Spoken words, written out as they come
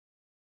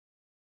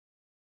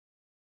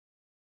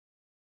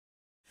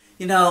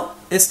You know,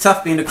 it's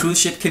tough being a cruise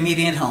ship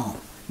comedian at home.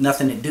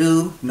 Nothing to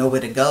do,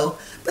 nowhere to go.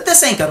 But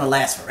this ain't gonna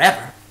last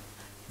forever.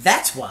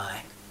 That's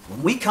why,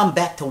 when we come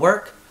back to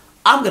work,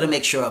 I'm gonna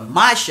make sure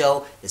my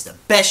show is the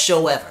best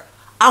show ever.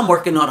 I'm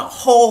working on a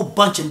whole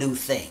bunch of new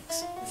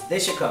things. Is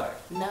this your card?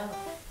 No.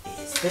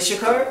 Is this your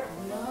card?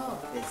 No.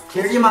 It's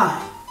clear your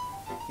mind.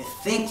 You're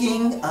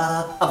thinking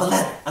of a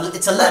letter.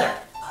 It's a letter.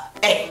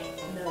 A.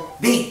 No.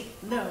 B.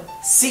 No.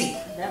 C.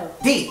 No.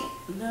 D.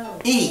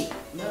 No. E.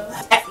 No.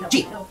 F.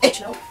 G. No.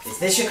 H. No. Is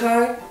this your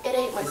card? It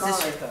ain't my Is card.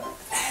 this your card?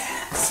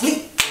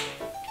 Sleep.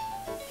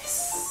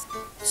 Yes.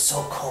 It's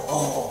so cold.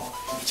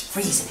 Oh, it's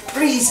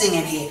freezing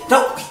in here.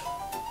 Don't wait.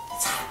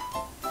 It's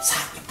hot. It's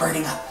hot. You're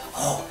burning up.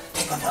 Oh,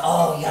 take off the.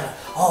 Oh, you gotta.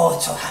 Oh,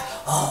 it's so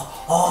hot.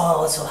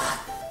 Oh, it's so hot.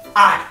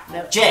 I.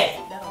 No. J.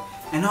 No.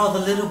 And all the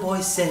little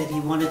boy said he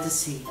wanted to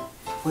see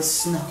was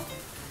snow.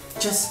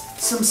 Just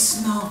some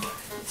snow.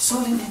 So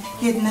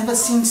he had never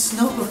seen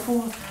snow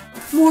before.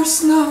 More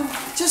snow.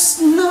 Just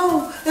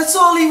snow. That's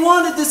all he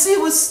wanted to see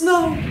was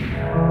snow.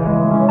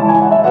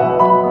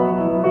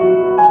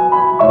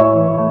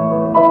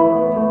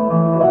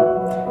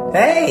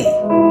 Hey,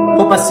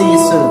 hope I see you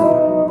soon.